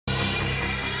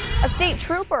A state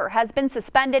trooper has been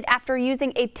suspended after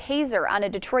using a taser on a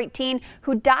Detroit teen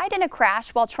who died in a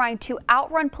crash while trying to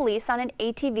outrun police on an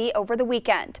ATV over the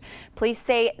weekend. Police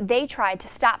say they tried to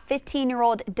stop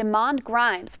 15-year-old Demond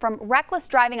Grimes from reckless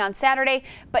driving on Saturday,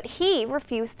 but he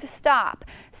refused to stop.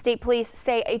 State police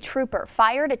say a trooper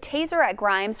fired a taser at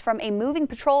Grimes from a moving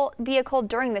patrol vehicle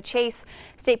during the chase.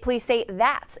 State police say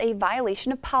that's a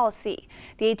violation of policy.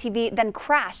 The ATV then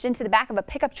crashed into the back of a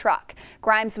pickup truck.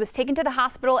 Grimes was taken to the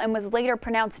hospital and was later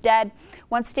pronounced dead.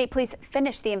 Once state police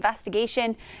finish the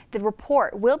investigation, the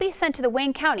report will be sent to the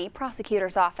Wayne County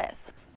Prosecutor's Office.